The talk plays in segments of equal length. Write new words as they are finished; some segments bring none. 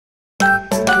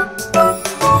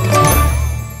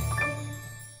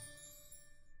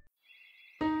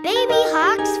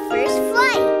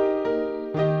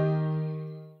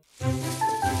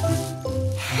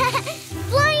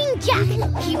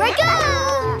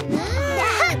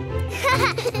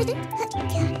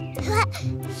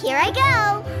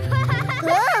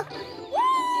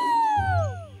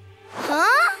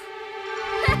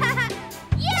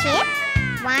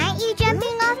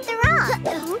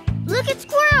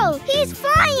is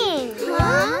flying!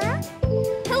 Huh?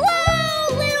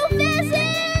 Hello, little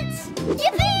pheasants!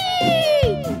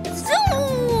 Yippee!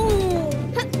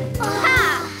 Zoom!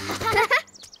 Ha!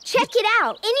 Check it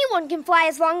out. Anyone can fly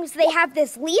as long as they have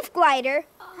this leaf glider.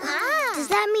 Does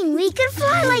that mean we could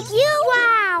fly like you?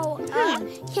 Wow!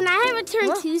 Can I have a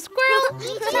turn too, Squirrel?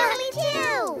 Me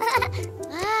too!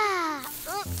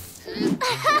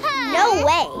 No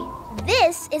way!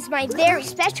 This is my very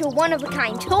special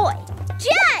one-of-a-kind toy.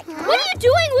 Jack! What are you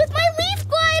doing with my leaf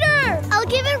glider? I'll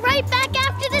give it right back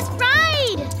after this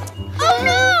ride! Oh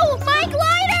no! My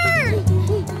glider!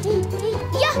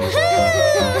 Yahoo!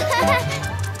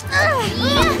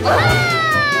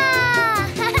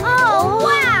 Oh,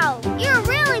 wow! You're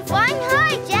really flying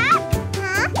high, Jack!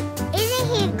 Huh? Isn't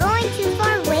he going too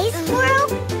far away, Squirrel?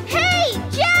 Hey,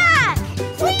 Jack!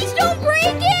 Please don't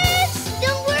break it!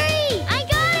 Don't worry, I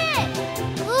got it!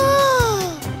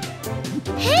 Oh.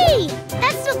 Hey,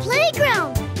 that's the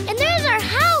playground! And there's our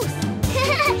house!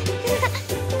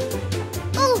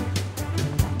 Oh!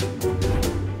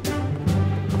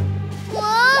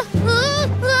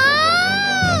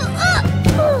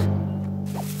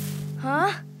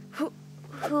 Huh?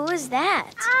 Who is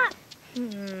that? Huh?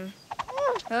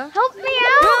 Help me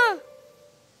out!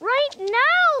 Right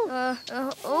now!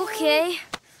 Okay.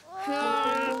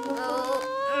 Huh?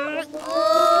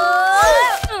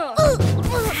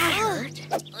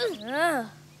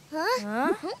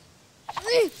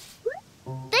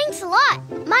 Thanks a lot.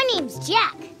 My name's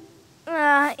Jack.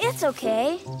 It's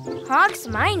okay. Hawk's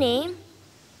my name.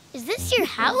 Is this your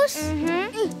house?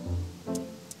 Mm-hmm.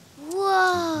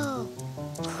 Whoa!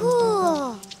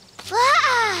 Cool!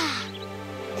 Ah!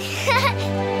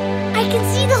 I can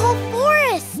see the whole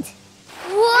forest!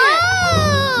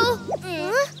 Whoa!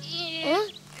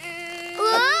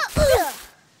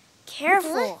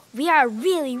 Careful! We are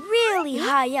really, really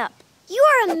high up. You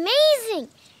are amazing!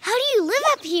 How do you live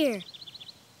up here?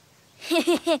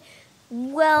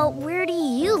 Well, where do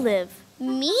you live?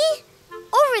 Me?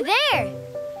 Over there!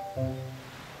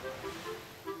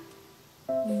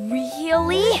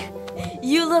 Really?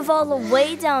 You live all the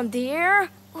way down there?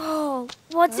 Oh,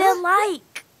 what's it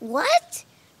like? What?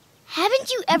 Haven't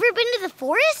you ever been to the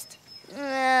forest?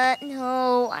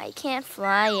 No, I can't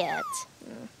fly yet.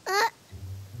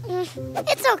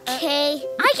 It's okay.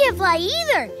 I can't fly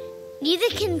either. Neither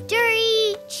can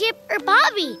Dury, Chip, or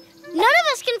Bobby. None of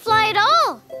us can fly at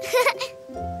all.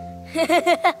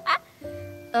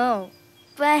 Oh,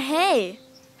 but hey,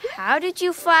 how did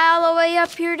you fly all the way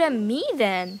up here to me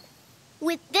then?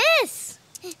 With this.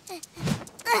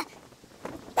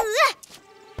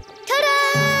 Ta-da!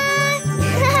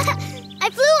 I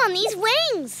flew on these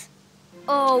wings.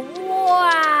 Oh,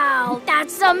 wow!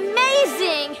 That's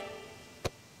amazing!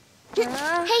 Hey,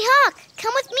 Hawk,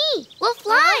 come with me. We'll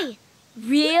fly.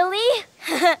 Really?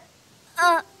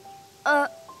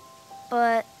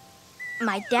 But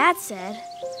my dad said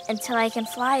until I can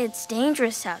fly, it's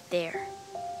dangerous out there.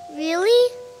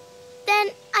 Really?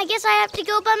 Then I guess I have to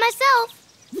go by myself.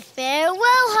 Farewell,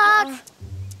 Hawk.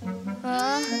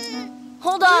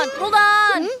 Hold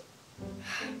on.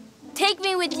 Take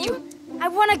me with you. I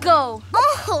want to go.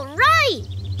 All right.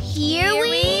 Here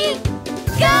we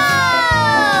go!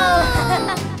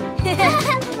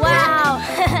 Wow.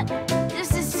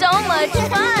 This is so much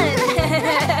fun.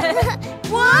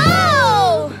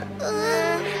 Whoa!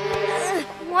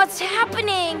 What's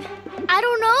happening? I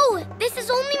don't know. This is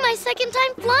only my second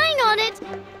time flying on it.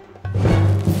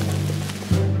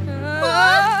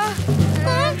 Wow!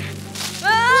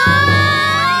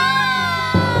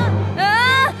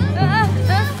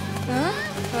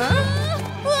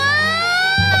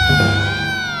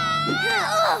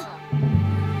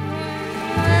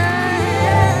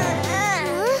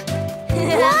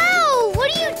 What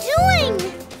are you doing?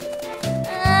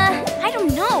 I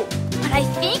don't know, but I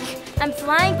think I'm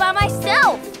flying by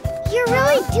myself. You're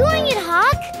really doing it,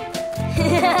 Hawk.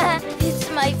 It's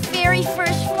my very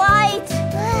first flight.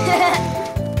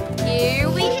 Here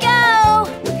we go.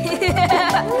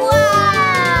 Wow!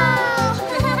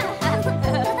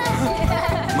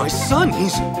 My son,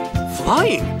 he's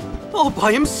flying all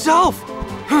by himself.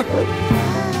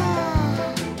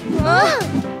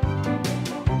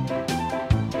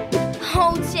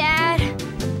 Oh, Dad.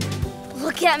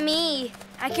 Look at me.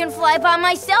 I can fly by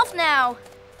myself now.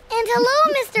 And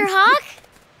hello, Mr. Hawk.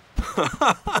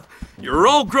 You're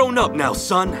all grown up now,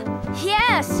 son.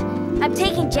 Yes. I'm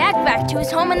taking Jack back to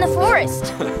his home in the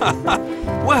forest.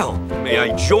 Well, may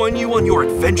I join you on your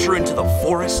adventure into the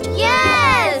forest?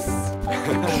 Yes!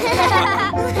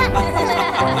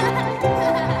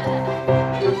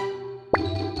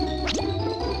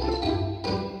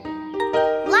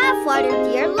 Laugh, water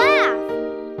deer, laugh.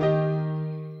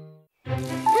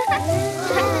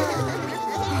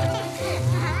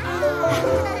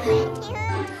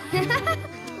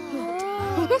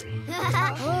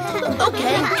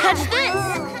 Okay, catch this.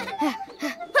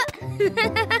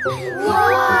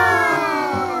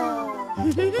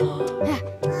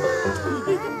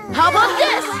 How about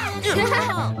this?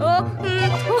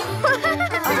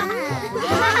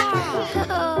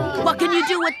 What can you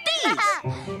do with these?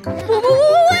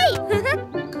 Wait!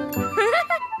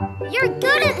 You're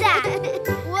good at that!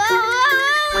 Whoa!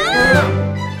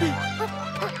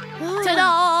 Ta-da!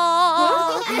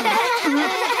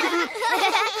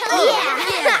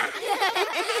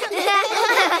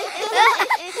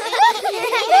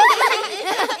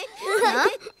 Huh?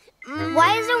 Why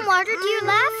isn't Water Deer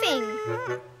laughing?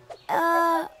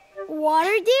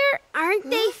 Water Deer? Aren't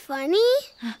they funny?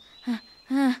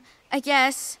 I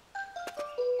guess.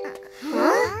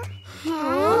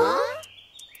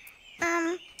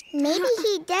 Maybe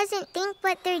he doesn't think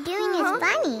what they're doing is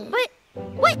funny. But,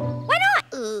 wait, why not?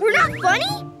 We're not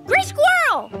funny? Gray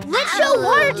Squirrel! Let's show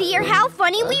Water Deer how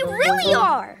funny we really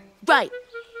are! Right.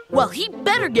 Well, he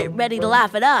better get ready to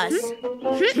laugh at us.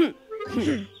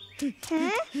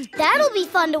 That'll be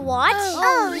fun to watch.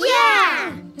 Oh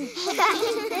yeah!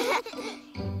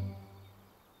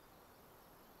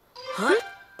 Huh?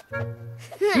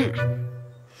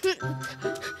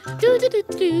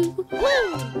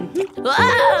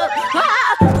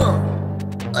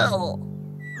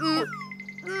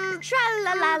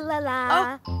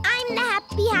 Tra-la-la-la-la. I'm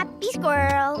the happy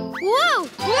squirrel. Whoa!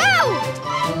 Whoa!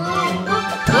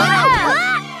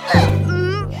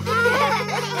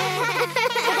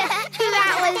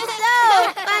 That was so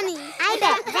funny. I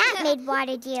bet that made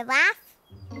Water Deer laugh.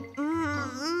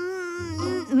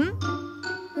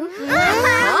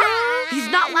 He's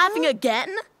not laughing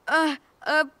again?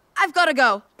 I've got to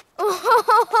go.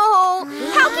 Oh,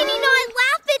 how can he not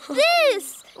laugh at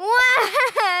this?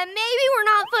 Maybe we're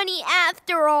not funny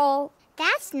after all.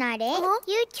 That's not it.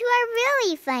 You two are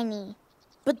really funny.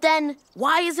 But then,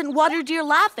 why isn't Water Deer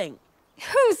laughing?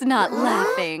 Who's not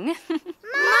laughing?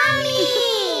 Mommy!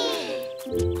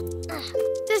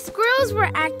 The squirrels were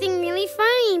acting really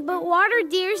funny, but Water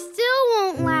Deer still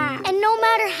won't laugh. And no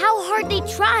matter how hard they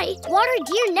try, Water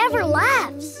Deer never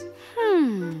laughs.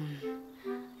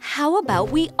 How about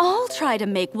we all try to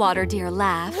make Water Deer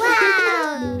laugh?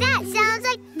 Wow! That sounds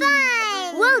like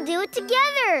fun! We'll do it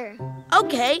together.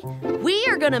 Okay, we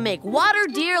are gonna make Water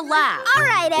Deer laugh. All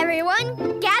right,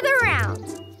 everyone, gather around.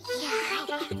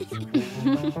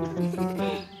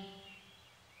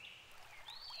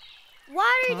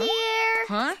 Water Deer!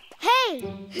 Huh? Hey!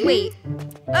 Wait.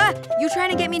 You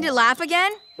trying to get me to laugh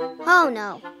again? Oh,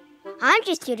 no. I'm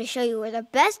just here to show you where the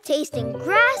best tasting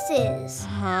grass is.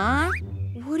 Huh?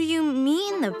 What do you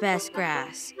mean the best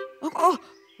grass? Oh,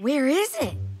 where is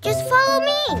it? Just follow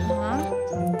me.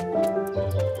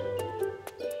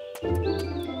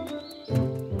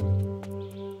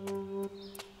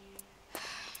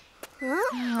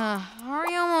 Huh? Are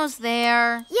we almost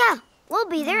there? Yeah, we'll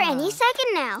be there any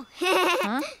second now.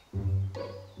 Huh?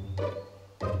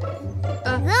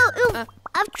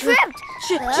 I've tripped.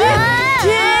 Chip!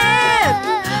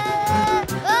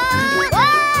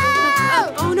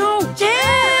 Oh no, Chip!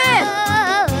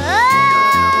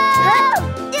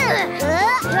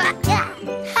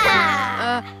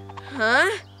 Huh?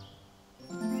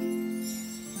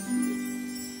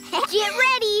 Get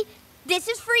ready. This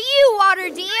is for you, Water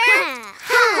Deer.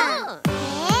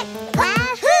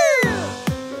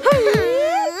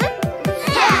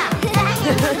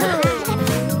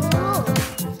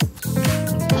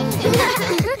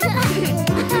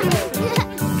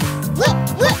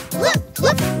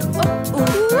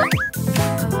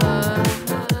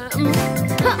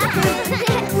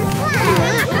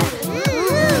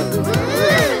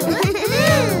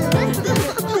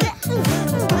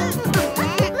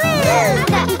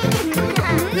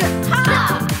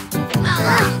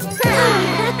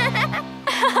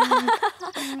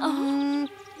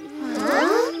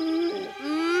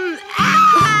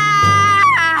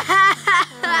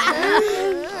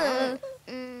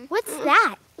 What's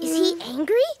that? Is he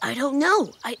angry? I don't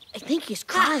know. I think he's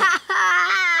crying.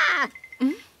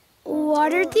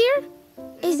 Water Deer?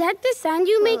 Is that the sound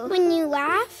you make when you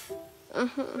laugh?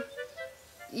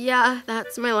 Yeah,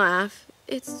 that's my laugh.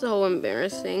 It's so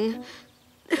embarrassing.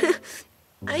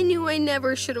 I knew I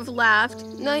never should have laughed.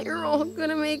 Now you're all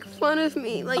gonna make fun of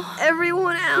me like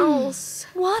everyone else.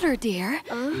 Water Deer,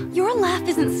 your laugh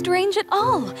isn't strange at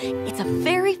all. It's a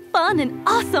very fun and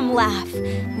awesome laugh.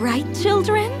 Right,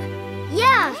 children?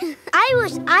 Yeah. I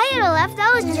wish I had a laugh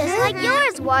that was just like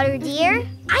yours, Water Deer.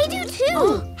 I do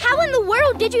too. How in the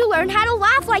world did you learn how to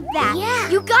laugh like that? Yeah.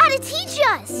 You gotta teach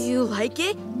us. You like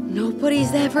it?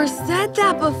 Nobody's ever said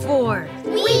that before.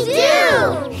 We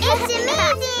do. It's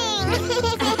amazing.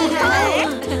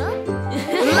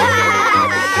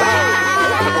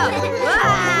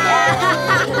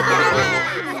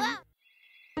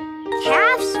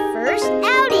 Calf's first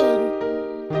outing.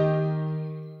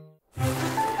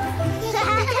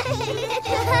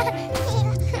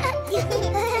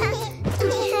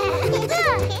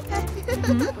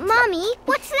 Mommy,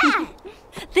 what's that?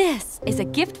 This is a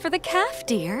gift for the calf,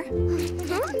 dear. Who's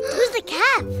the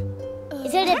calf?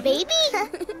 Is it a baby?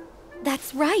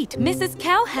 That's right, Mrs.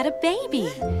 Cow had a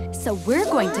baby. So we're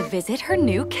going to visit her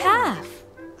new calf.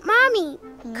 Mommy,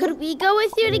 could we go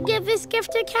with you to give this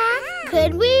gift to calf?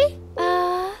 Could we?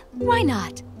 Why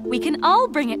not? We can all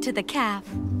bring it to the calf.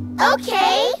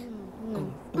 Okay.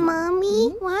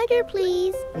 Mommy, water,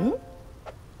 please.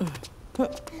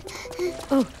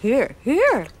 Oh, here.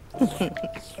 Hey,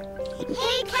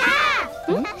 calf!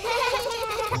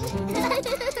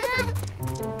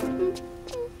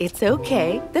 It's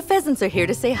okay. The pheasants are here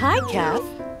to say hi, calf.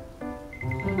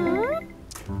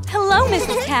 Hello,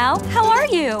 Mrs. Cow. How are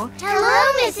you?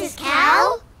 Hello, Mrs.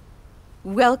 Cow.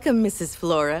 Welcome, Mrs.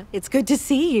 Flora. It's good to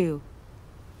see you.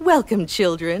 Welcome,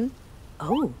 children.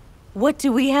 Oh, what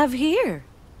do we have here?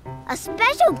 A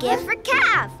special gift for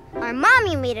calf. Our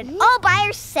mommy made it all by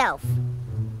herself.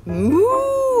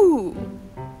 Ooh!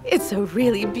 It's a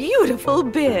really beautiful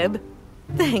bib.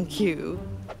 Thank you.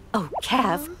 Oh,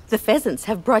 calf, the pheasants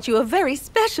have brought you a very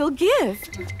special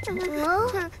gift.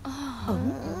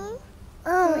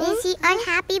 Oh, is he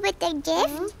unhappy with the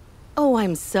gift? Oh,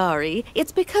 I'm sorry.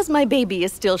 It's because my baby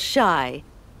is still shy.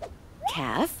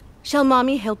 Calf, shall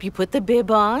Mommy help you put the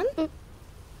bib on?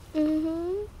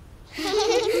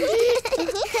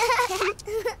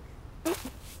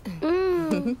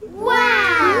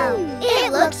 Wow!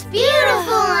 It looks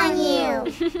beautiful on you.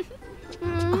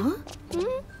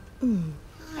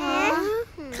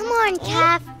 Come on,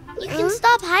 calf. You can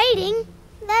stop hiding.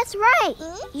 That's right.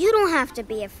 You don't have to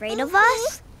be afraid of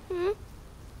us.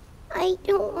 I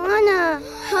don't wanna.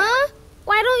 Huh?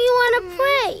 Why don't you wanna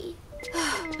pray?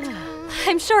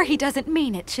 I'm sure he doesn't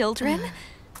mean it, children.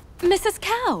 Mrs.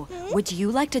 Cow, would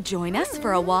you like to join us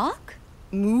for a walk?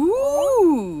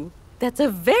 Ooh! That's a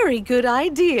very good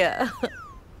idea.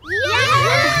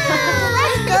 Yahoo!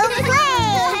 Let's go play!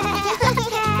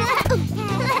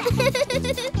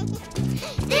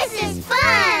 This is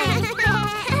fun!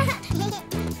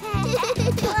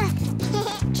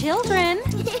 Children,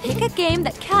 pick a game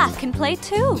that Calf can play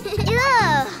too.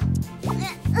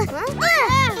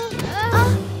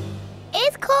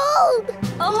 It's cold!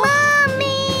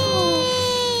 Mommy!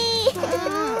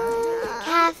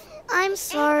 Calf, I'm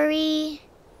sorry.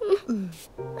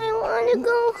 I want to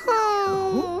go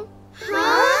home.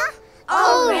 Huh?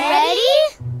 Already?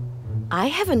 I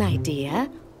have an idea.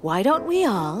 Why don't we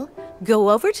all go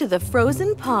over to the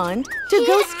frozen pond to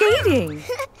go skating?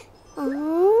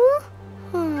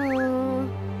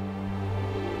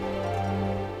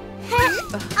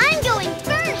 I'm going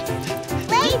first.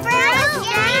 Play first,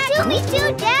 Johnny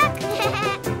Two Duck.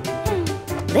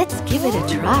 Let's give it a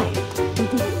try.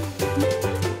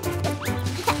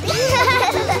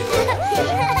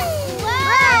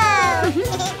 Whoa!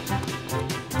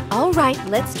 All right,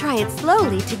 let's try it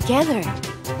slowly together.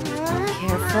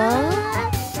 Careful.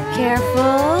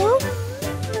 Careful.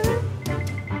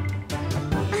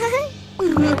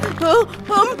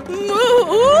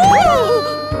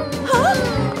 Huh?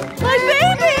 My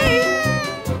baby!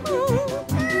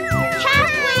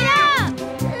 Calf, wait up!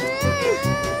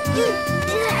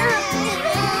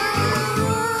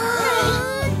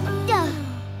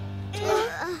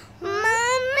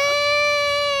 Mommy!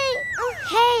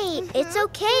 Hey, it's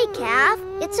okay, Calf.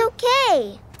 It's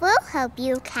okay. We'll help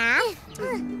you, Calf.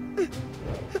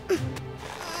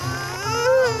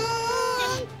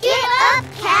 Get up,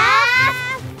 Calf!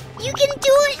 You can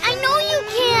do it! I know you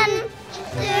can!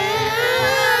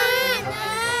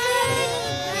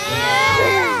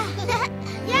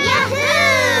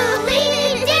 Yahoo! We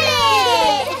did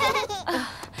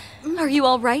it! Are you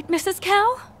all right, Mrs.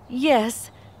 Cow? Yes.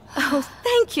 Oh,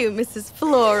 thank you, Mrs.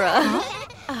 Flora.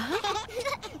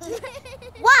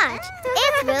 Watch!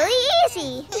 It's really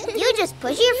easy. You just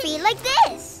push your feet like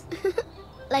this.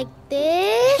 Like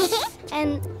this,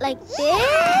 and like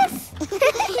this.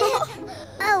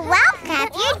 Oh, wow,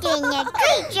 Cap, you're doing a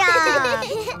great job.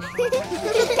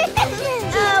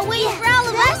 Wait for all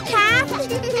of us, Cap.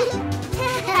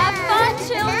 Have fun,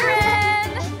 children!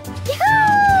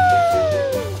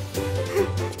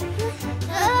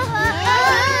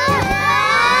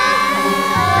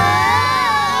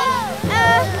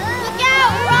 Look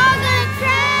out, we're all gonna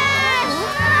crash!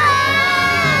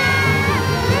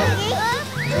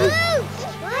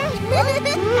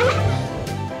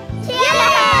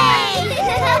 Yay!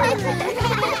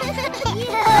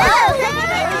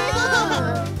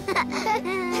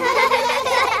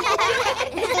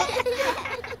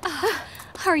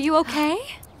 Are you okay?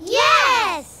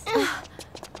 Yes!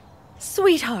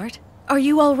 Sweetheart, are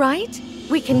you all right?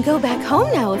 We can go back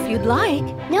home now if you'd like.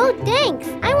 No, thanks.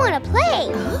 I want to play.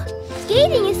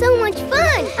 Skating is so much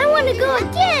fun. I want to go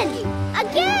again.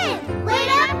 Again! Wait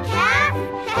up, Cap!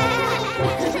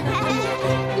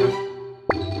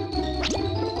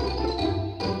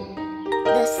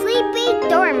 The Sleepy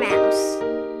Dormouse.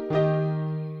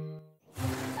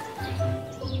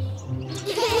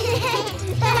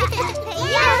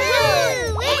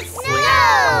 Yahoo! It's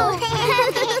snow!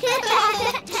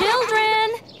 Children,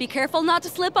 be careful not to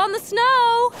slip on the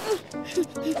snow.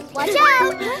 Watch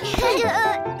out!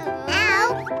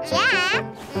 Ow! Jack!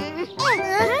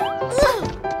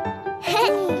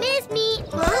 Miss me!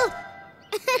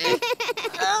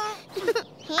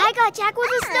 I got Jack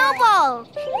with a snowball!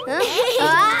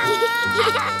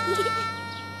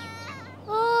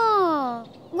 Oh!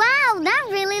 Wow, that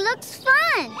really looks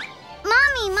fun!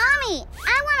 Mommy!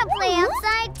 I want to play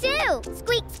outside too!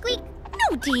 Squeak, squeak!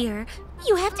 No, dear.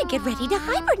 You have to get ready to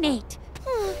hibernate.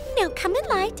 Now come and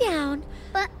lie down.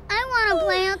 But I want to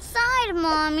play outside,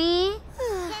 Mommy.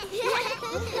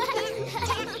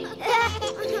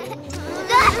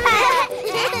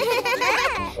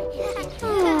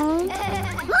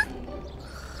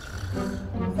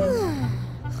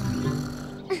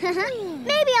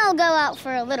 Maybe I'll go out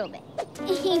for a little bit.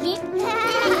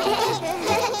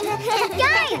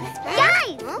 Guys!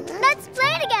 Let's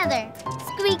play together.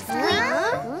 Squeak, squeak.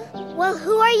 Well,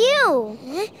 who are you?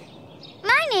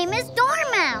 My name is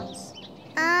Dormouse.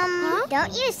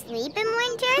 Don't you sleep in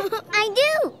winter? I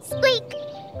do. Squeak.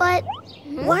 But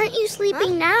why aren't you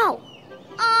sleeping now?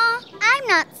 I'm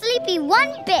not sleepy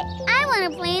one bit. I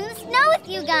want to play in the snow with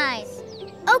you guys.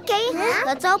 Okay,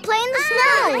 let's all play in the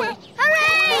snow. Hooray!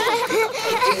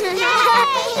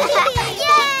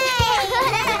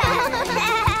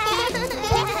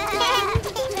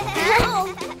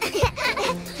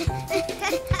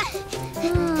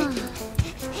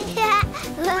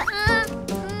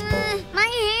 My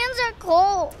hands are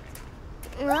cold.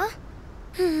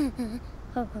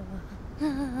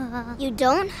 You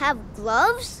don't have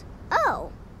gloves?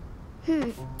 Oh.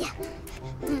 Here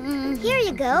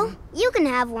you go. You can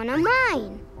have one of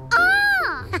mine.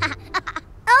 Oh!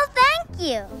 Oh, thank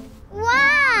you.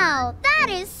 Wow, that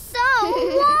is so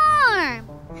warm.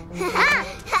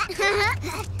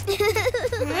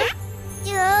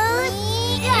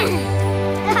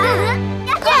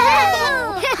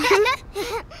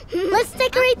 Let's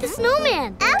decorate the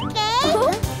snowman. Okay.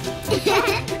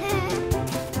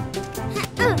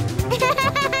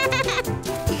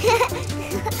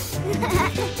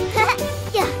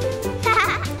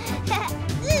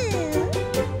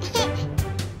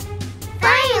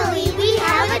 Finally, we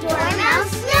have a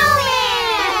dormouse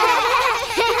snowman!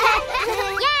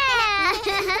 Yeah!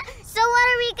 So what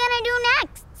are we gonna do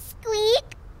next? Squeak?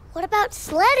 What about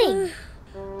sledding?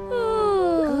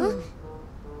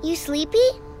 You sleepy?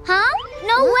 Huh?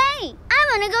 No way! I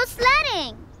wanna go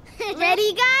sledding!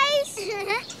 Ready, guys?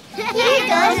 Here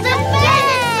goes the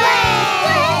pheasant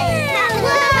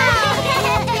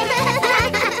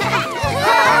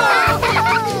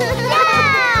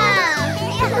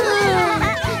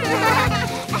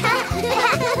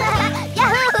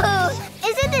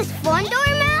Isn't this fun,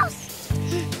 Dormouse?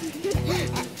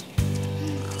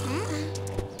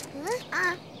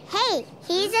 Hey,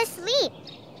 he's asleep.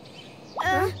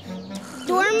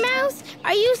 Dormouse,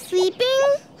 are you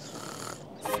sleeping?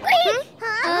 Squeak!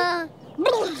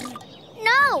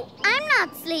 No, I'm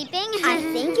not sleeping. I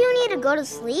think you need to go to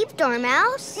sleep,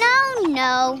 Dormouse.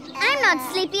 No. I'm not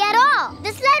sleepy at all.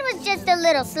 The sled was just a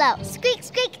little slow. Squeak,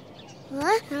 squeak.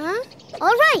 Huh?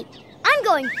 All right, I'm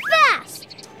going fast.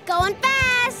 Going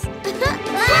fast. Wow!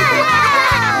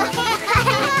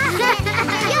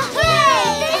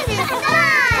 This is fun!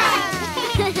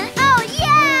 Oh,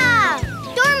 yeah!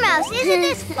 Dormouse, isn't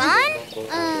this fun?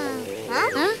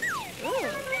 Uh-oh!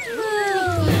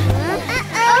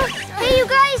 Hey, you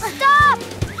guys, stop!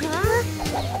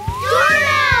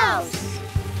 Dormouse!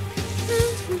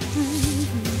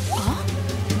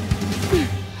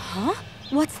 Huh?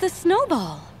 What's the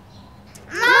snowball?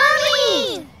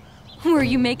 Mommy! Were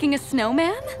you making a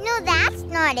snowman? No, that's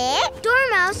not it.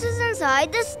 Dormouse is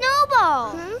inside the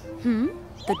snowball.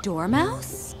 The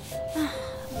dormouse?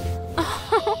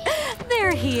 Oh,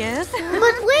 there he is.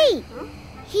 But wait!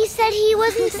 He said he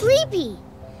wasn't sleepy.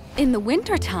 In the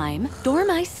wintertime,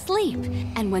 dormice sleep,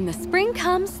 and when the spring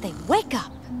comes, they wake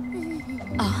up.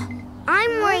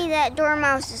 I'm worried that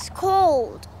Dormouse is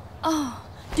cold. Oh,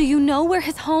 do you know where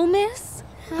his home is?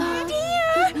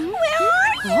 Dear, where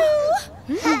are you?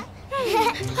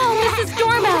 Oh, Mrs.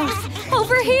 Dormouse,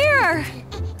 over here!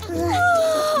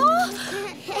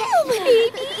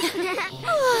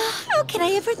 can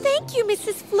I ever thank you,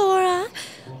 Mrs. Flora?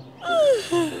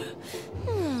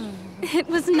 It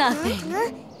was nothing.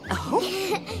 Oh?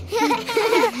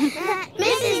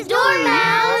 Mrs.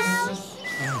 Dormouse!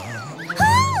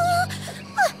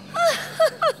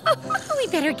 We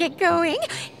better get going.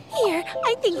 Here,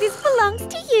 I think this belongs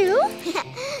to you.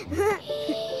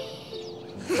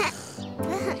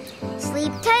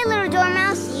 Sleep tight, little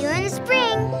Dormouse. See you in the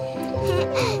spring.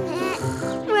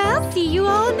 Well, see you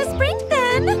all in the spring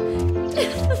then.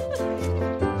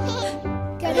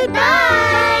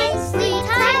 Goodbye! Sleep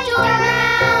tight,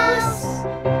 Dormouse!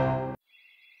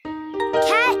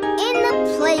 Cat in the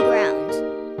playground.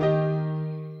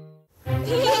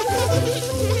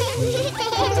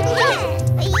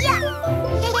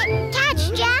 Catch,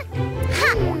 Jack! Ha!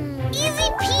 Easy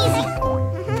peasy!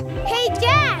 Hey,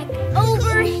 Jack!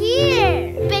 Over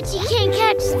here! Bet you can't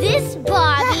catch this,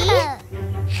 Bobby!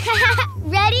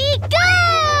 Ready, go!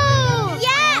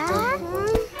 Yeah!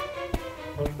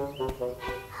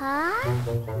 Huh?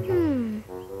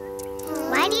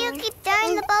 Why do you keep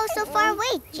throwing the ball so far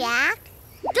away, Jack?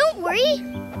 Don't worry.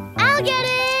 I'll get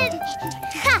it.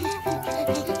 Ha!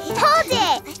 Hold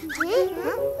it.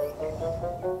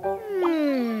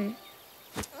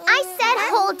 I said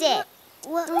hold it.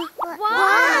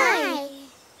 Why?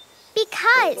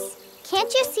 Because.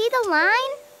 Can't you see the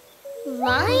line?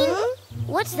 Line?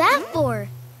 What's that for?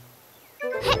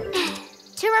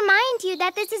 To remind you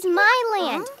that this is my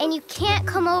land and you can't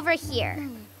come over here.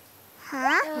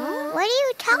 Huh? What are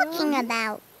you talking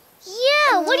about?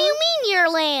 Yeah, what do you mean your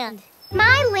land?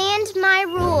 My land, my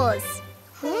rules.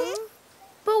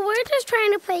 But we're just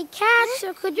trying to play catch,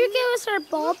 so could you give us our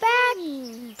ball back?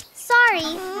 Sorry,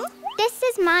 this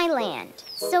is my land,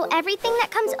 so everything that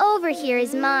comes over here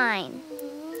is mine.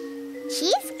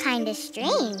 She's kind of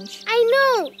strange. I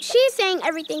know. She's saying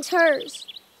everything's hers.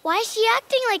 Why is she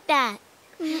acting like that?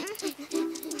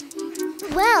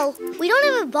 Well, we don't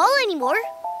have a ball anymore.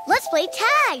 Let's play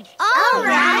tag. All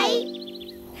right.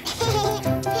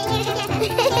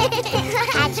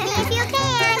 Catch me if you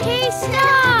can. Hey,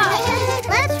 stop.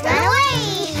 Let's run away.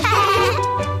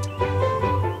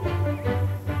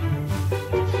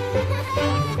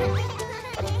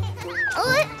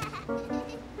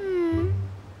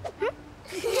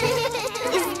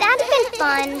 Isn't that been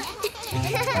fun?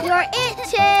 You're it,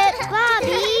 Chip.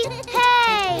 Bobby.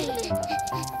 Hey.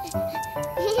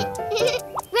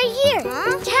 Right here.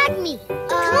 Tag me.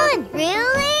 Come on.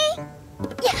 Really?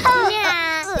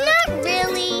 Yeah. Not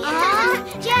really.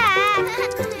 Jack.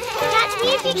 Catch me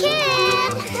if you can.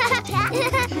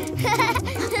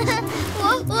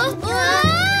 Whoa, whoa, whoa.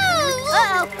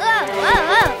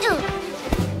 Uh-oh.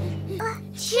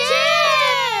 Chip!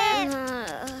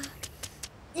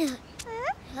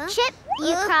 Chip,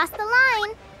 you crossed the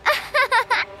line.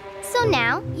 So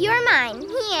now, you're mine.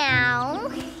 Meow.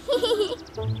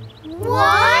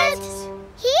 What?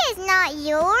 He is not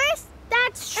yours.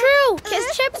 That's true, because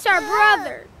Chip's our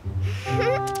brother.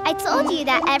 I told you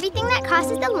that everything that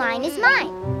crosses the line is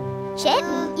mine. Chip,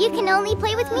 you can only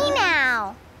play with me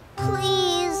now.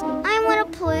 Please, I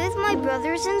want to play with my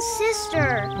brothers and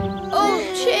sister. Oh,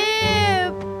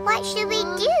 Chip! What should we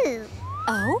do?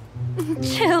 Oh?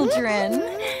 Children.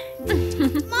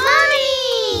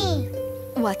 Mommy!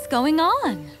 What's going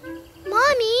on?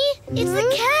 Mommy, it's the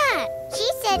cat. She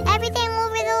said everything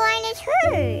over the line is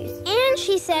hers. And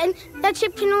she said that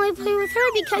Chip can only play with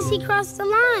her because he crossed the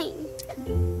line.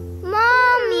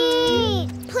 Mommy,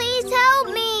 please help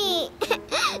me.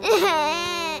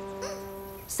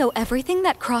 So everything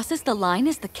that crosses the line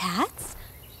is the cat's?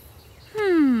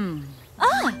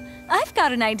 I've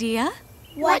got an idea.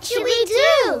 What should we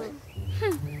do?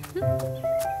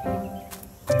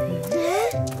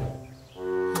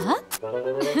 Huh?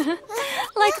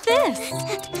 Like this.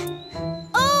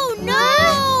 Oh,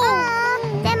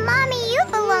 no! Then, Mommy, you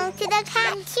belong to the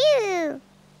cat, too.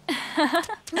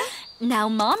 Now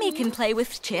Mommy can play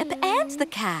with Chip and the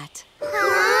cat.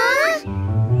 Huh?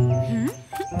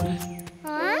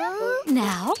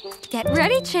 Now, get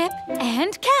ready, Chip,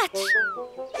 and catch.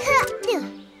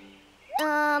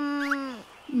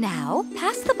 Now,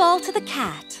 pass the ball to the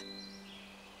cat.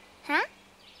 Huh?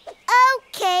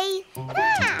 Okay.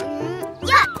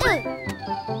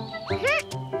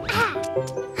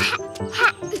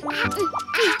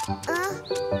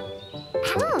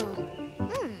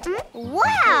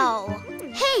 Wow!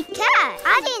 Hey, Cat,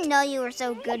 I didn't know you were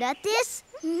so good at this.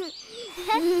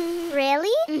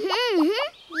 Really?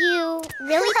 You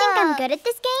really think I'm good at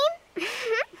this game?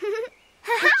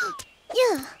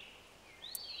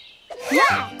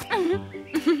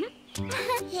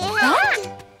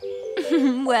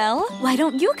 Well, why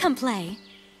don't you come play?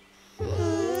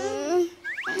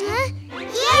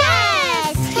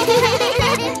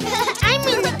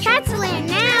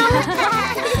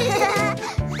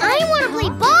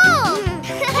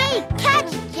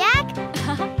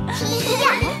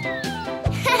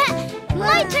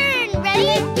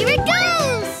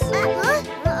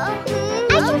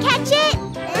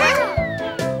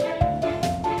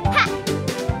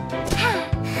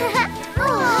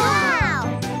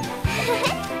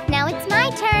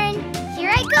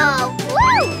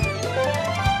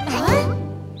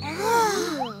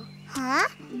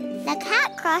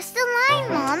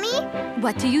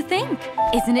 What do you think?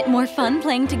 Isn't it more fun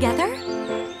playing together?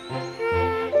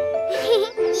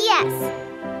 Yes.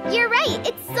 You're right.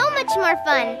 It's so much more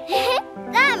fun.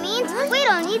 That means we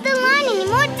don't need the line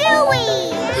anymore, do we?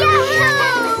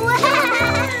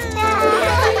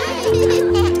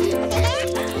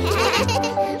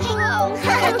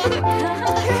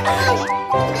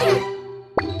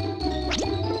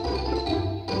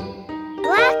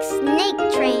 Black snake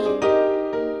train.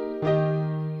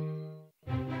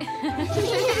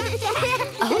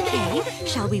 Okay,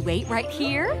 shall we wait right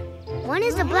here? When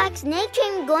is the black snake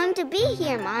train going to be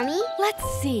here, Mommy? Let's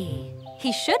see.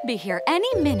 He should be here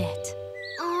any minute.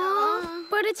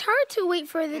 But it's hard to wait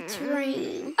for the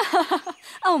train.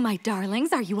 Oh, my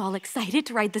darlings, are you all excited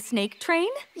to ride the snake train?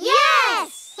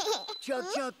 Yes! Chug,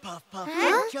 chug, puff, puff,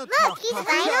 Huh? chug, Look, puff, he's puff,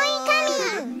 finally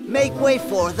chug. coming! Make way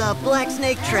for the black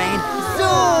snake train.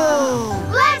 Zoom!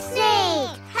 Black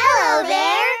snake! Hello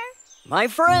there! My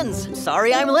friends,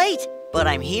 sorry I'm late, but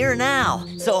I'm here now,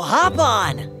 so hop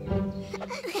on.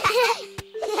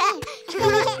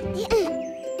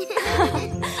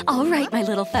 All right, my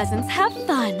little pheasants, have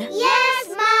fun. Yes,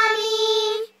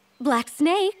 Mommy! Black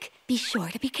Snake, be sure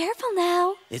to be careful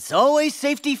now. It's always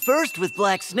safety first with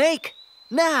Black Snake.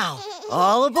 Now,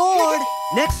 all aboard.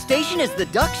 Next station is the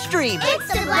Duck Stream. It's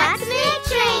the black snake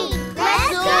train! Let's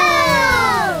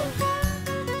go!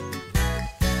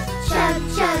 Chug,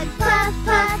 chug, puff,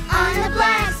 puff on the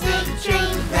black snake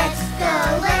train. Let's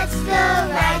go,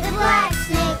 ride the black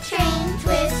snake train.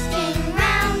 Twisting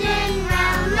round and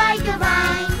round like a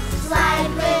vine.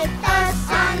 Slide with us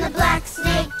on the black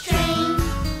snake train.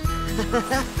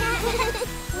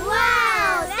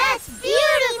 Wow, that's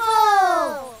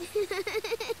beautiful!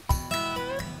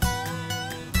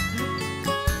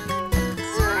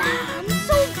 I'm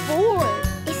so bored.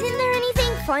 Isn't there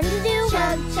anything fun to do?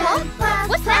 Chug, chug, puff,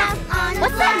 What's that? on the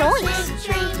What's that black noise? snake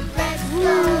train. Let's go,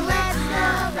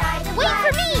 ride the Wait black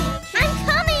for me! snake train. I'm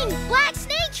coming! Black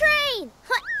snake train!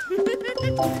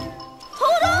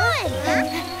 Hold on!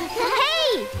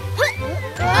 Hey!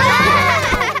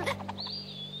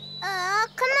 Oh,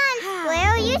 come on,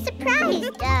 Squirrel. You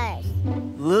surprised us.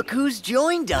 Look who's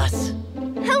joined us.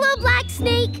 Hello, Black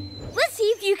Snake! Let's see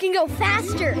if you can go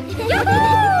faster!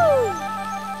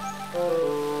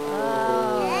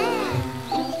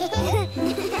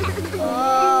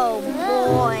 Oh,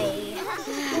 boy.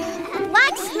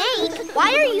 Black Snake,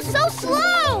 why are you so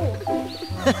slow?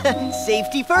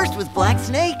 Safety first with Black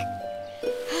Snake.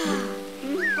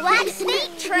 Black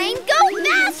Snake train, go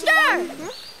faster!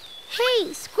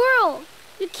 Hey, Squirrel.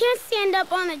 You can't stand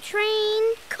up on a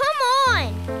train. Come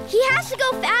on! He has to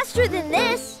go faster than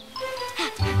this.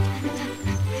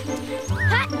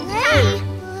 Hey!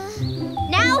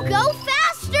 Now go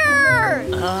faster!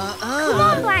 Come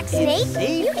on, Black Snake.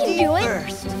 You can do it.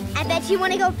 First. I bet you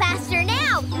want to go faster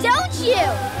now, don't you?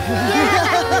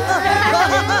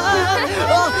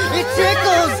 Oh, it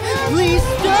tickles! Please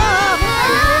stop!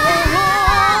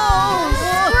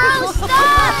 Squirrel, stop!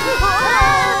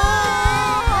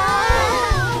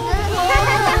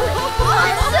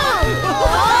 Awesome!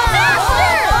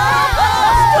 Faster!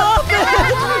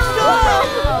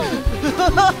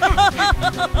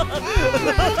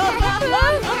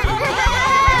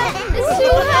 It's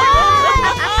too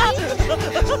high.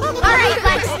 All right,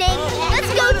 Black Snake,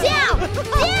 let's go down!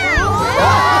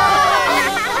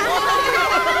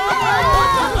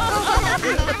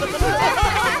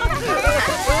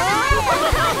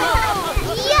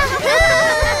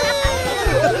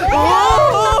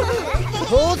 Oh!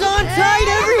 Hold on tight,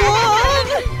 everyone!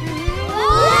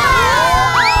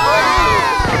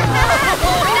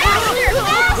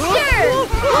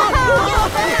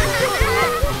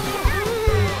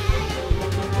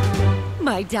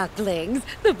 My ducklings,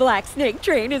 the black snake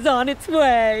train is on its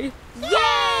way.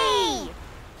 Yay!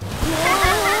 Keep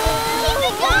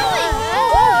it going!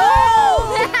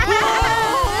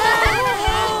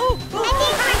 I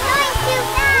think we're going too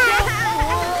fast.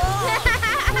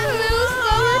 A little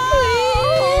slower,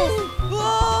 please.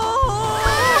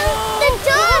 The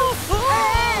ducks!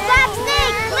 Black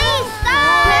Snake, please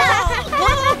stop!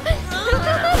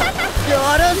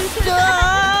 Gotta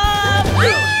stop!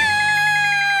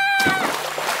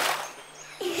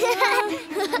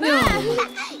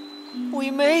 We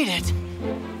made it!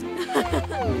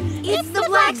 It's the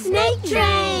Black Snake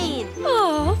train!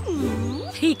 Oh,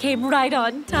 he came right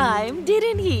on time,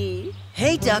 didn't he?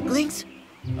 Hey, ducklings!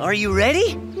 Are you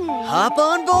ready? Hop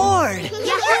on board!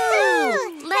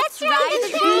 Yahoo! Let's ride the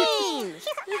train!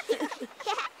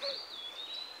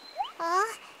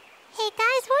 Oh, hey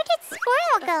guys, where did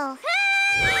Squirrel go?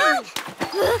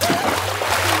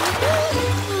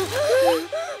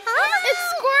 It's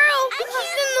Squirrel!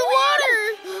 He's in the water!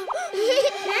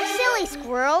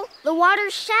 Squirrel. The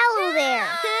water's shallow there.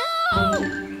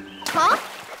 Huh?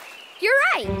 You're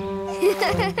right.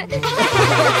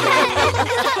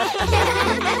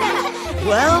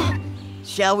 Well,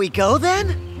 shall we go then?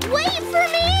 Wait for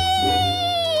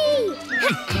me!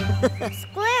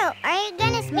 Squirrel, are you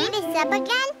gonna speed us up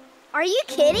again? Are you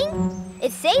kidding?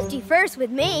 It's safety first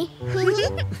with me.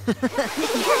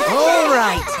 All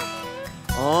right.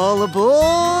 All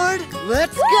aboard.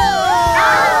 Let's go!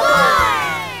 All aboard!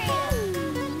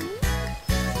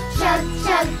 Chug,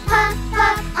 chug, puff,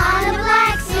 puff on a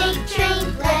black snake train.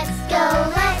 Let's go,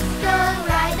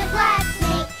 ride the black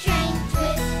snake train,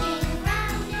 twisting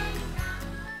round and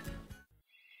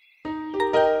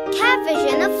round. Catfish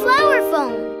in a flower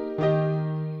phone.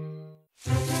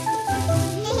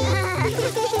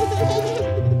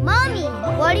 Mommy,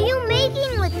 what are you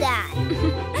making with that?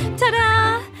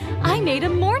 Ta-da! I made a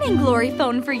morning glory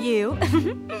phone for you.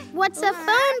 What's a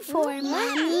phone for,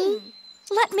 Mommy?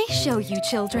 Let me show you,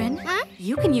 children. Huh?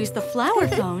 You can use the flower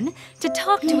phone to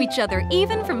talk to each other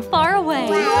even from far away.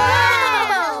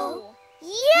 Wow!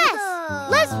 Yes!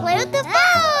 Let's play with the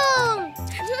phone!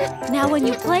 Now, when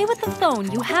you play with the phone,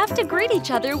 you have to greet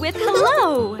each other with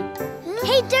hello.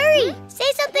 Hey, Dury!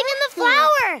 Say something in the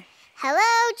flower!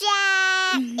 Hello,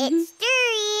 Jack! It's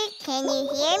Dury! Can you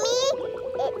hear me?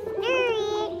 It's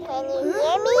Dury! Can you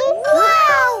hear me?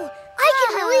 Wow! I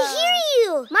can really hear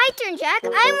you! My turn, Jack. I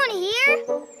want to hear.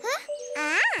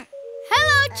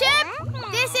 Hello, Chip!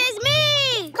 This is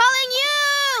me! Calling you!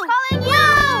 Calling you!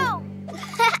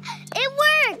 It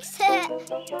works!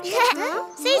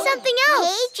 Say something else.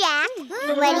 Hey, Jack.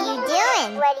 What are you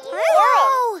doing?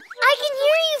 Oh, I can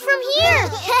hear you from here.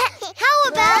 How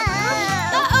about...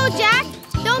 Uh-oh, Jack.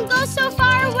 Don't go so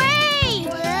far away.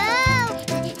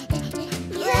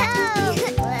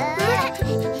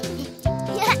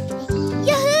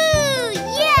 Yahoo!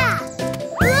 Yeah!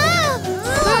 No!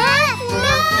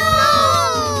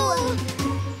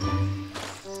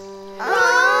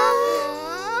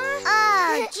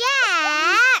 Oh,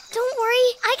 Jack! Don't worry,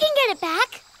 I can get it back.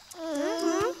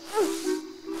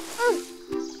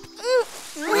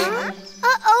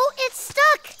 Uh-oh, it's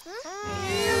stuck.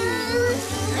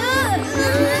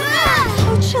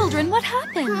 Oh, children, what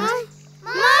happened?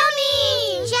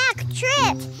 Mommy! Jack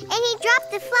tripped, and he dropped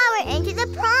the flower into the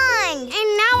pond.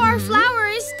 And now our flower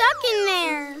is stuck in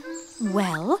there.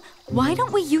 Well, why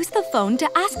don't we use the phone to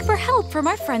ask for help from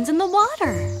our friends in the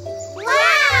water?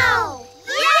 Wow!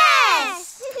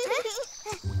 Yes!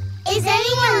 Is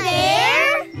anyone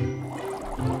there?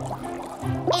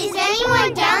 Is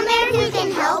anyone down there who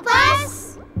can help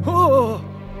us? Oh,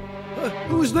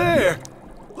 who's there?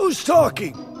 Who's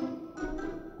talking?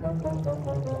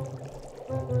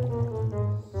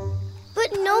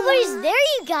 But nobody's there,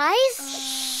 you guys.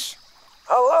 Shh.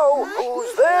 Hello,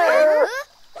 who's there?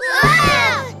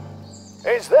 Ah!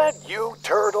 Is that you,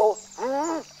 Turtle?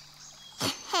 Hello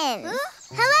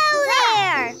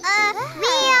there.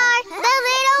 We are the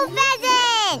little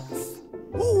pheasants.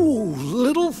 Ooh,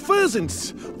 little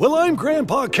pheasants. Well, I'm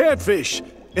Grandpa Catfish,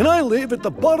 and I live at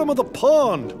the bottom of the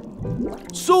pond.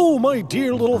 So, my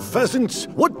dear little pheasants,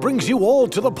 what brings you all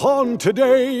to the pond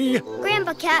today?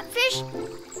 Grandpa Catfish,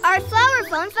 our flower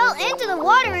phone fell into the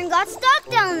water and got stuck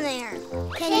down there.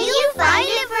 Can you find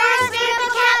it for us, Grandpa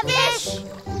Catfish?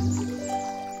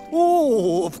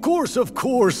 Oh, of course, of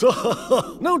course.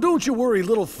 Now, don't you worry,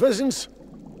 little pheasants.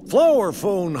 Flower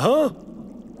phone, huh?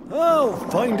 I'll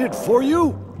find it for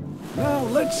you. Now,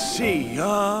 let's see.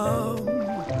 No,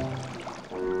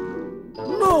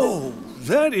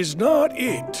 that is not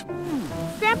it.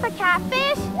 Grandpa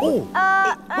Catfish? Oh.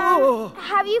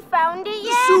 Have you found it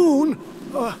yet? Soon.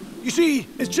 You see,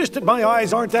 it's just that my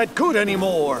eyes aren't that good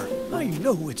anymore. I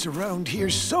know it's around here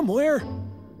somewhere.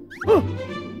 Huh.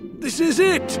 This is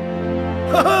it.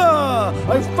 Ha-ha!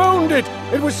 I found it.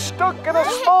 It was stuck in a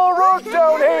small rock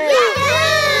down here.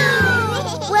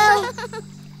 Well,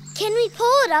 can we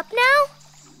pull it up now?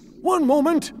 One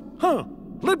moment. Huh.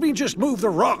 Let me just move the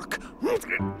rock.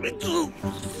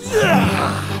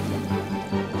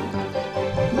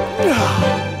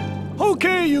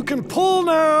 Okay, you can pull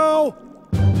now.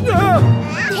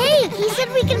 Hey, he said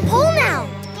we can pull now.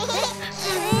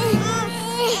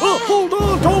 Hold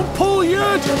on, don't pull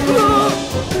yet.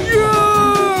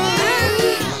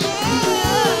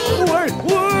 Wait.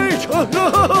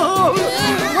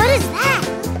 What is that?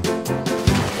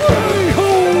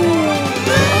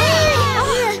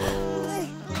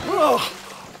 Oh,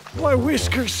 my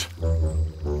whiskers.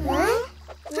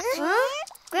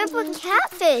 Grandpa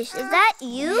Catfish, is that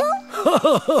you?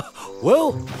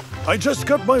 Well, I just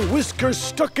got my whiskers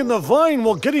stuck in the vine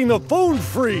while getting the phone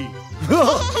free.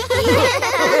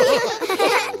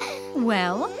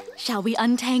 Well, shall we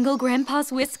untangle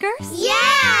Grandpa's whiskers?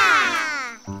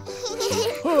 Yeah!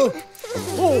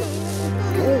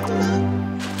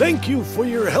 Thank you for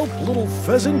your help, little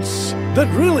pheasants.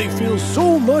 That really feels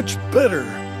so much better.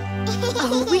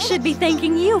 Oh, we should be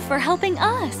thanking you for helping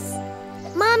us.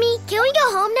 Mommy, can we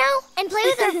go home now and play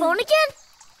with our phone again?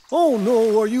 Oh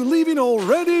no, are you leaving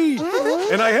already?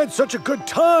 And I had such a good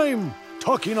time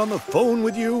talking on the phone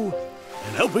with you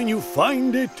and helping you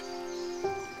find it.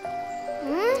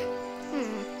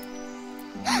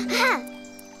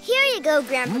 Here you go,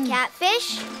 Grandpa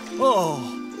Catfish.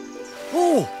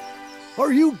 Oh,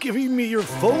 are you giving me your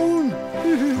phone?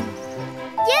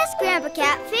 Yes, Grandpa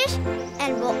Catfish,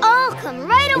 and we'll all come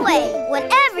right away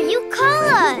whenever you call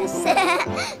us.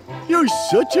 You're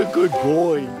such a good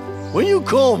boy. When you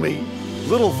call me,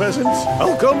 little pheasants,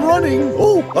 I'll come running.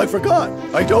 Oh, I forgot.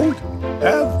 I don't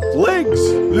have legs.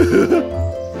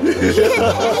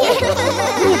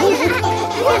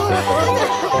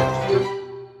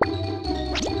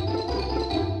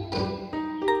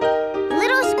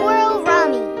 Little Squirrel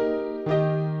Rami.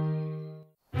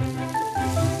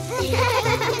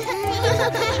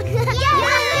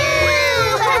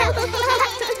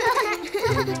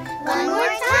 One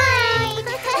more time.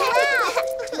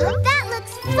 That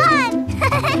looks fun.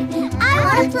 I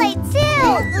want to play too.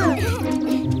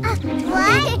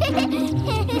 What?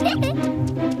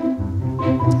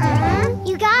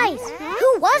 You guys, who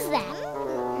was that?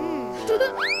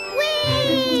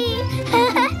 Whee!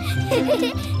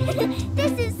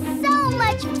 This is so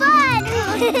much fun.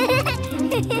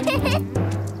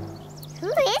 Who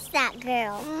is that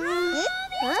girl?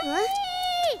 Huh?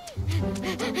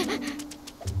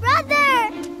 Brother!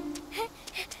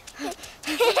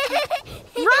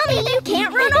 Rami, you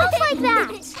can't run off like that!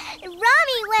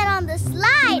 Rami went on the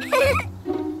slide!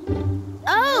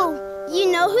 Oh,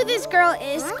 you know who this girl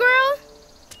is, Squirrel?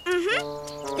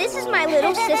 Mm-hmm. This is my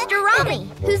little sister, Rami,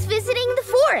 who's visiting the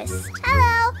forest.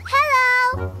 Hello,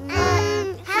 hello.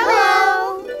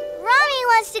 Hello. Rami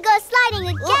wants to go sliding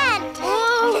again.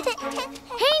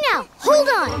 Hey now, hold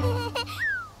on.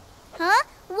 Huh?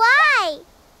 Why?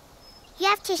 You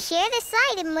have to share the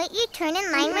slide and let you turn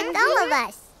in line with all of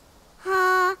us.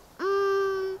 Huh?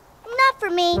 Not for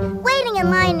me. Waiting in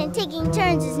line and taking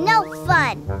turns is no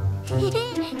fun.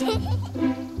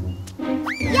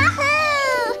 Yahoo!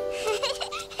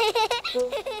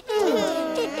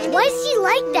 Why is she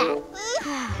like that?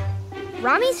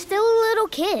 Rami's still a little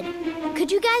kid.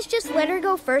 Could you guys just let her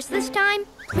go first this time,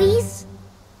 please?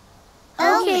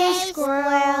 Okay,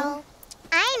 Squirrel.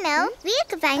 I know. We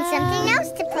could find something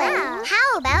else to play.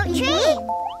 How about train?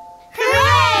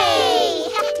 Hooray!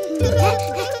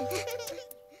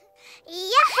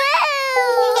 Yahoo!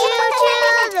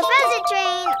 Choo-choo, the pheasant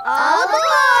train, all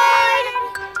aboard!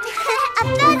 A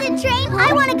pheasant train?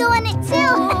 I want to go on it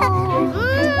too.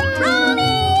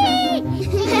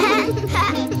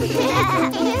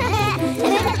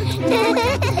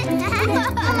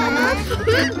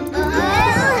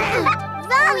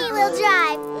 Rami will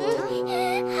drive.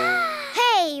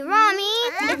 Hey, Rami,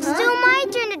 it's still my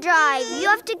turn to drive. You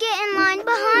have to get in line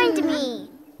behind me.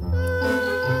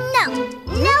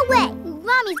 No way.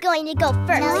 Rami's going to go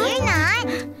first. No, you're not.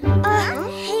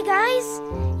 Hey, guys,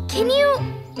 can you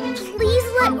please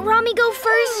let Rami go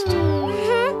first?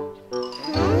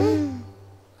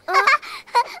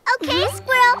 Okay,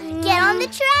 Squirrel, get on the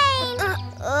train.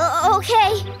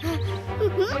 Okay.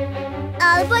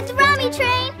 All aboard the Rami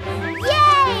train.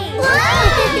 Yay!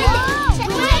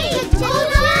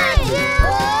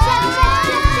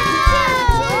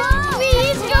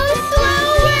 Please go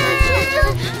slower.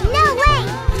 No way!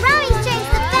 Rami's train's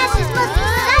the fastest, most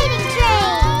exciting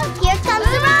train. Here comes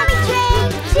the Rami train.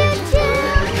 Choo-choo.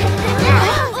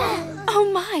 Oh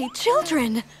my,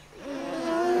 children!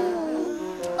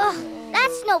 Oh,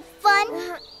 that's no fun.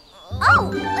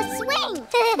 Oh, a swing.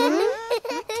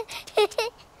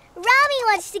 Rami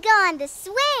wants to go on the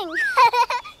swing.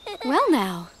 Well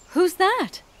now, who's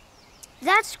that?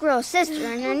 That's Squirrel's sister,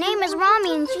 and her name is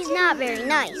Rami, and she's not very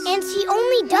nice. And she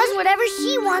only does whatever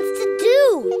she wants to do.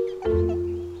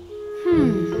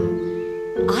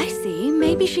 I see.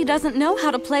 Maybe she doesn't know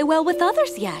how to play well with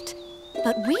others yet.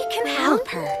 But we can help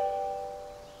her.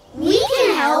 We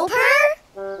can help her?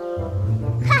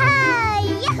 Ha!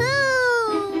 Yahoo!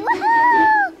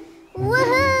 Woohoo!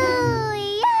 Woohoo!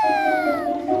 Yahoo!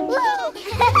 Woohoo!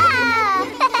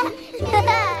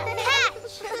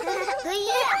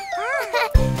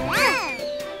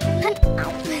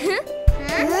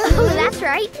 Oh, that's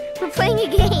right. We're playing a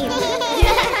game.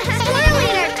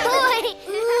 Swirling our toy.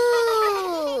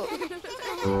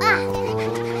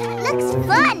 Looks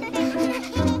fun.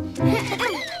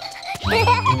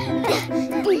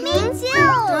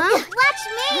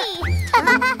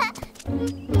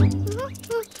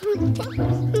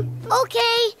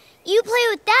 play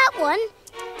with that one.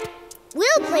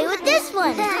 We'll play with this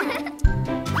one.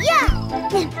 Yeah.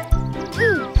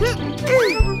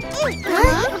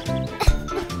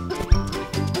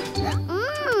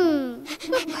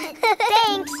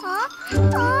 Thanks.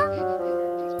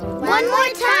 One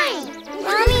more time.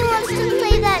 Mommy wants to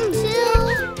play that too.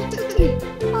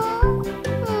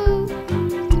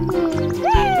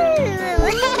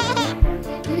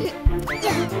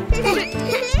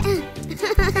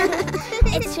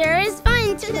 It sure is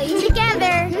fun to play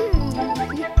together.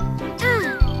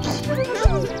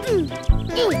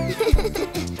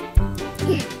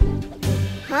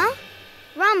 Huh?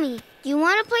 Rami, do you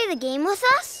want to play the game with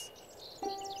us?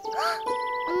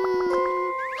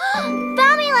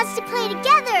 Mommy wants to play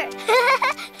together.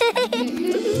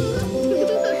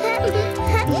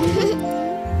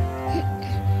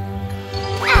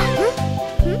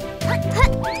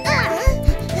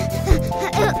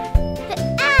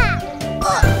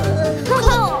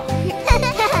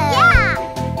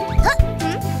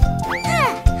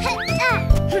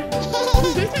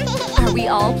 Are we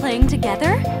all playing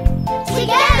together?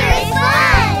 Together is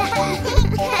fun!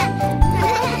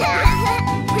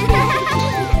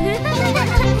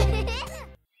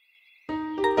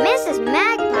 Mrs.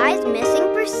 Magpie's missing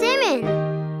persimmon.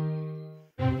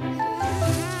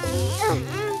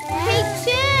 Hey,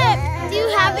 Chip! Do you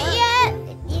have it yet?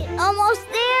 Almost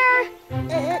there.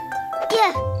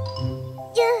 Yeah.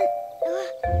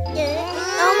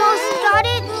 Almost got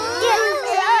it.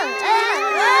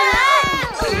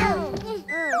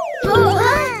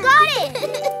 Got it!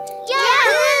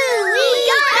 Yahoo! We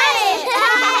got it!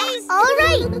 All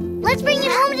right, let's bring it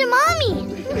home to Mommy.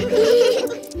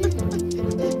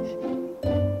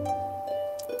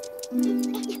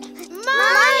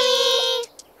 Mommy!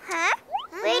 Huh?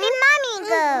 Where did Mommy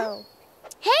go?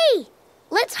 Hey,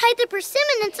 let's hide the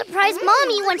persimmon and surprise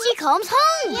Mommy when she comes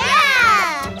home.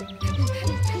 Yeah!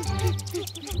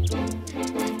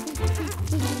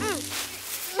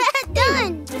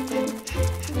 Done!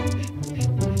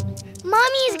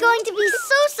 Mommy is going to be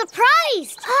so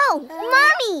surprised! Oh,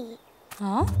 Mommy!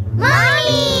 Huh?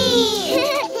 Mommy!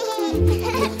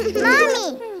 Mommy,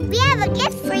 we have a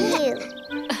gift for you.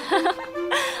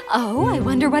 Oh, I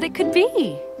wonder what it could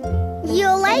be.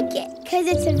 You'll like it, because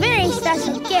it's a very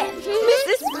special gift.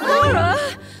 Mrs. Flora!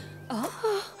 Oh.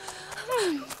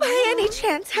 By any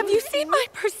chance, have you seen my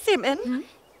persimmon?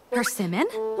 Persimmon?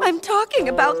 I'm talking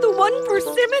about the one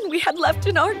persimmon we had left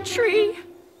in our tree.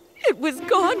 It was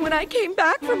gone when I came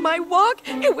back from my walk.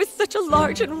 It was such a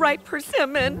large and ripe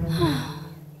persimmon.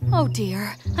 Oh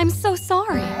dear, I'm so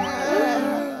sorry.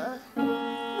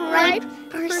 Ripe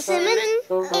persimmon? It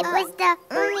was the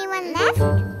only one left?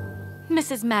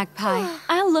 Mrs. Magpie,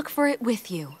 I'll look for it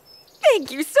with you. Thank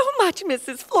you so much,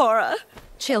 Mrs. Flora.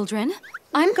 Children,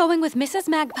 I'm going with Mrs.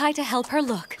 Magpie to help her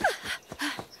look.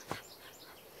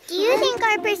 Do you think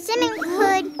our persimmon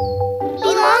could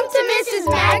belong to Mrs.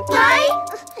 Magpie?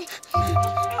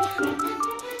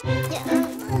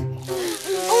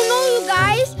 Oh no, you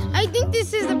guys! I think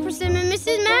this is the persimmon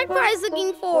Mrs. Magpie is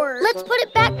looking for. Let's put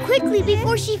it back quickly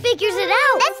before she figures it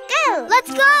out. Let's go!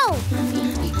 Let's go!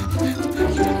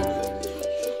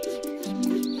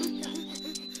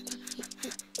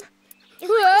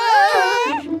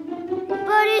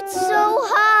 But it's so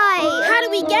high. How do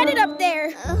we get it up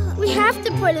there? We have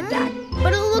to put it back,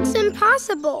 but it looks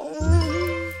impossible.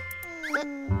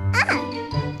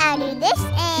 I'll do this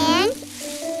and...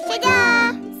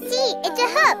 ta-da! See, it's a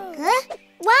hook. Huh?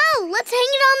 Wow, let's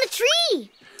hang it on the tree.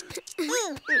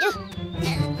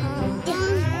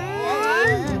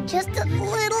 Just a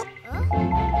little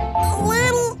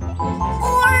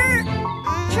more.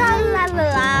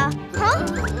 Tra-la-la-la. Huh?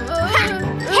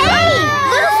 Hey,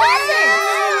 little pheasant!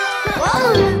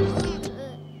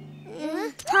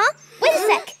 Huh? Wait a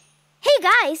sec. Hey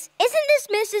guys, isn't this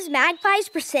Mrs. Magpie's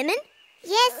persimmon?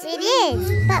 Yes, it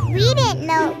is. But we didn't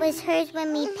know it was hers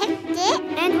when we picked it.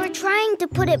 And we're trying to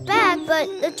put it back, but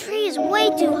the tree is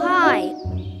way too high.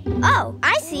 Oh,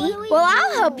 I see. Well,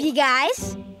 I'll help you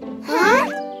guys. Huh?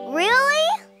 Really?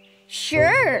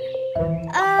 Sure.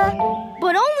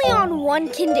 But only on one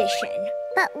condition.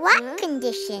 But what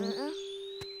condition?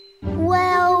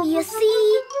 Well, you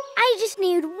see, I just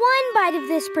need one bite of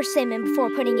this persimmon before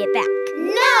putting it back.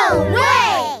 No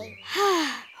way!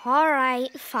 All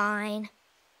right, fine.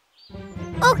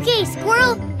 Okay,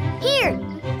 Squirrel. Here,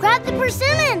 grab the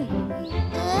persimmon.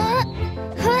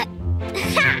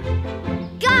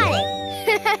 Got it.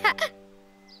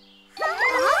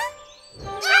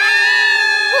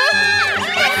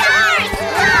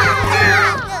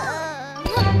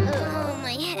 Oh,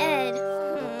 my head.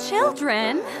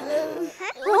 Children?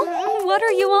 Well, what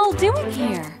are you all doing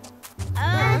here?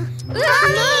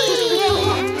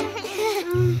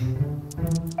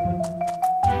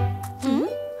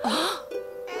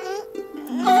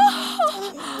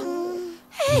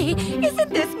 my! Isn't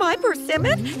this my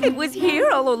persimmon? It was here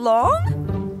all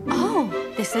along? Oh,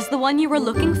 this is the one you were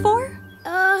looking for?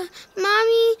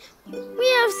 Mommy, we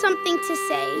have something to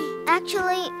say.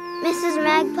 Actually, Mrs.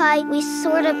 Magpie, we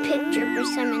sort of picked your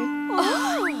persimmon.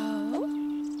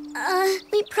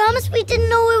 We promised we didn't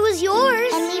know it was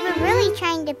yours. And we were really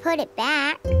trying to put it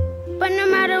back. But no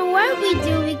matter what we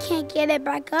do, we can't get it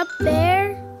back up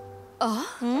there.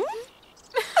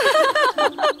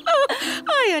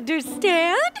 I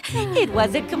understand. It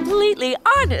was a completely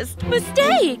honest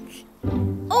mistake.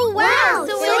 Oh, wow!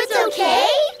 So it's okay?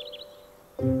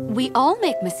 We all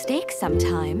make mistakes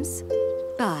sometimes.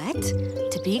 But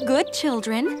to be good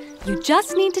children, you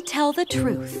just need to tell the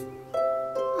truth.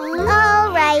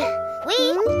 All right. We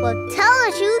will tell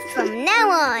the truth from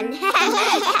now on.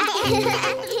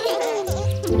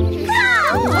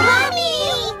 Come, Mommy!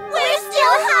 We're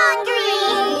still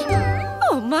hungry!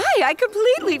 Oh my, I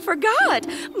completely forgot.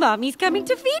 Mommy's coming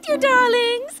to feed you,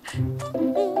 darlings.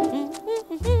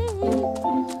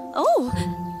 Oh,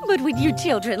 but would you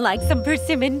children like some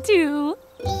persimmon too?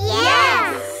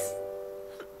 Yes!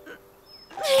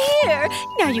 Here,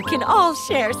 now you can all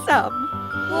share some.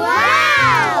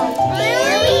 Wow!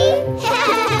 Really?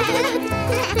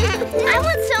 I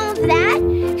want some of that.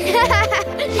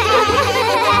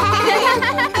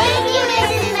 Thank you,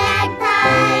 Mrs.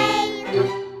 Magpie.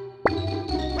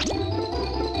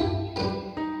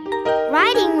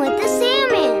 Riding with the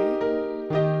salmon.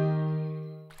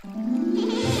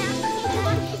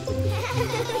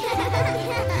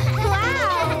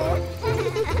 Wow!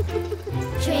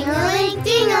 Tring-a-ling,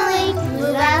 ding-a-ling,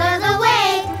 move out of the way.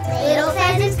 Little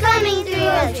pheasants coming through,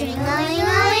 a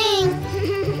tring-a-ling-a-ling.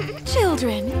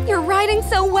 Children, you're riding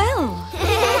so well.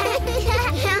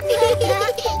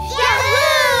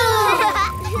 Yahoo!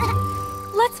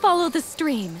 Let's follow the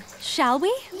stream, shall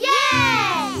we?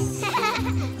 Yes!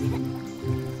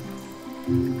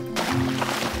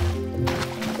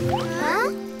 Huh?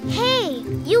 Hey,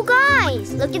 you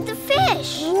guys, look at the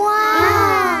fish.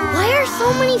 Wow! Why are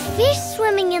so many fish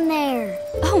swimming in there?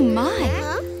 Oh my,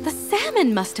 the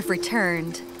salmon must have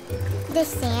returned. The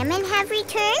salmon have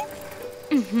returned?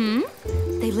 Mm-hmm.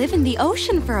 They live in the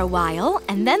ocean for a while,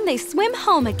 and then they swim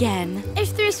home again.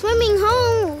 If they're swimming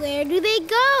home, where do they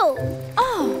go?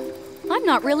 Oh, I'm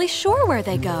not really sure where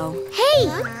they go. Hey,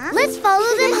 let's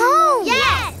follow them home.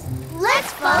 Yes!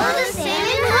 Let's follow the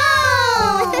salmon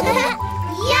home!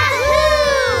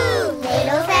 Yahoo!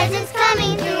 Little pheasants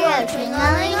coming through, a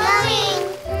tring-a-ling-a-ling.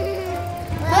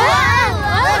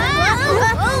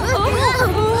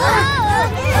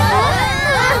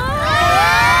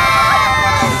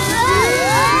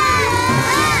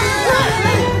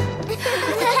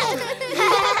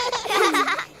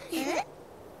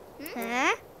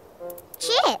 Huh?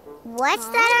 Chip, what's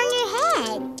that on your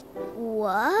head?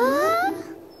 What?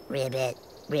 Ribbit,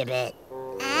 Ribbit.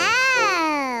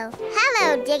 Oh, hello,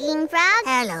 Digging Frog.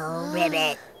 Hello,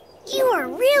 Ribbit. You are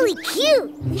really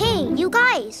cute. Hey, you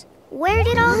guys, where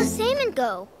did all the salmon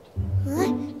go?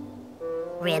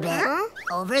 Ribbit,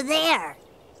 over there.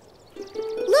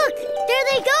 Look, there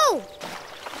they go.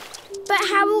 But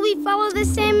how will we follow the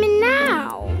salmon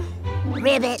now?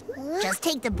 Ribbit, just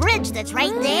take the bridge that's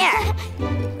right there.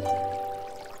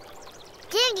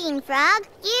 Digging Frog,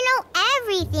 you know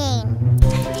everything.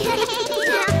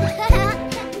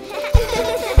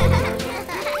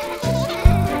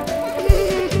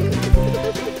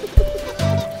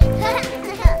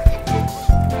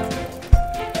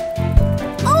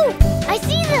 Oh, I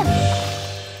see them.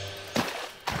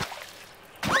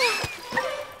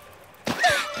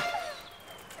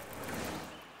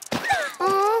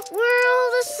 Where are all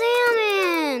the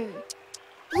salmon?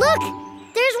 Look,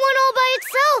 there's one all by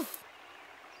itself.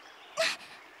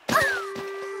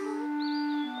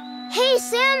 Hey,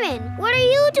 Salmon, what are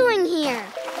you doing here?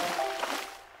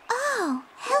 Oh,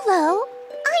 hello.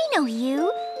 I know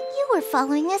you. You were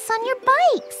following us on your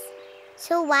bikes.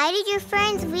 So why did your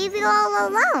friends leave you all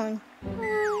alone?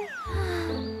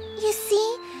 You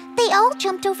see, they all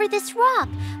jumped over this rock,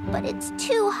 but it's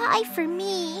too high for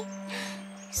me.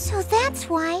 So that's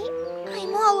why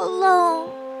I'm all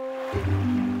alone.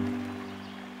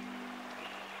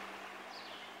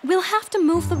 We'll have to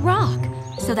move the rock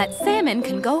so that Salmon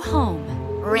can go home.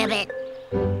 Ribbit,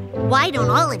 why don't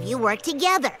all of you work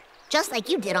together, just like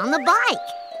you did on the bike?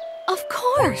 Of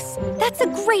course! That's a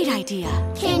great idea.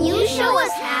 Can you show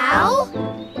us how?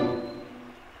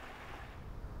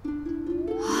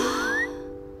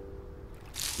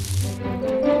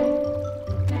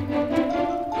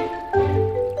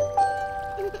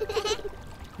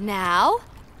 Now,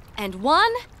 and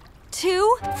 1,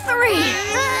 2, 3.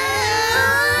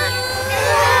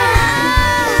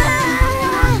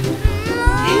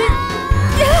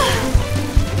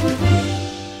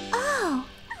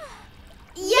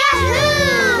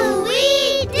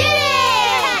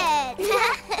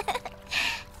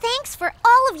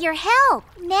 your help.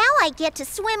 Now I get to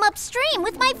swim upstream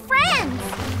with my friends.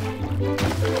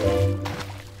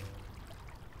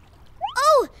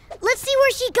 Oh, let's see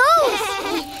where she goes.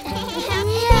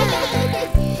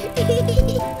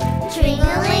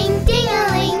 Tring-a-ling,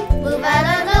 ding-a-ling, move out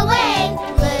of the way.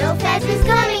 Little Fez is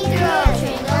coming through.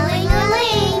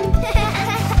 Tring-a-ling-a-ling.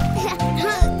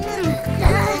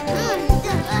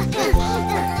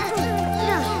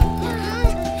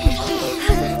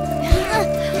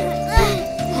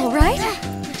 All right,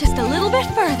 just a little bit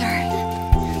further.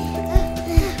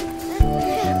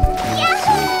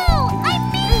 Yahoo! I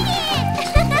made it!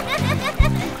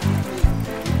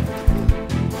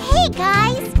 Hey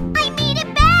guys, I made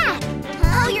it back.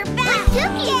 Oh, you're back. What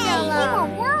took you so long?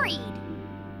 We were worried.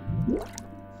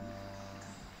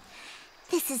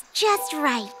 This is just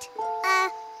right.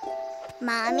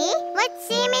 Mommy, what's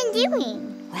Salmon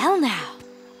doing? Well now,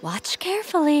 watch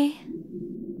carefully.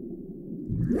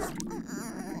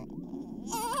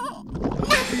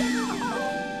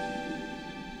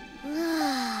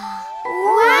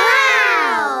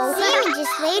 Wow! Salmon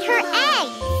just laid her egg.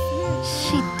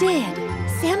 She did.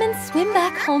 Salmon swim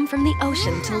back home from the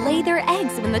ocean to lay their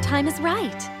eggs when the time is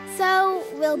right. So,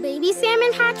 will baby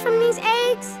salmon hatch from these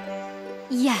eggs?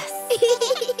 Yes.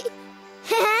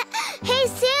 Hey,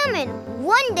 Salmon,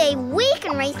 one day we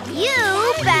can race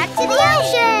you back to the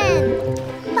ocean.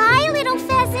 Bye, little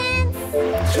pheasants.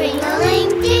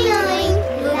 Tring-a-ling, ding-a-ling,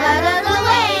 move out of the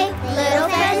way. Little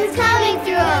pheasants coming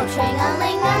through.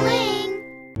 Tring-a-ling-a-ling.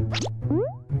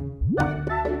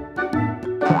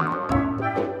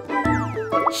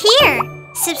 Here,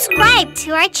 subscribe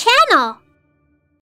to our channel.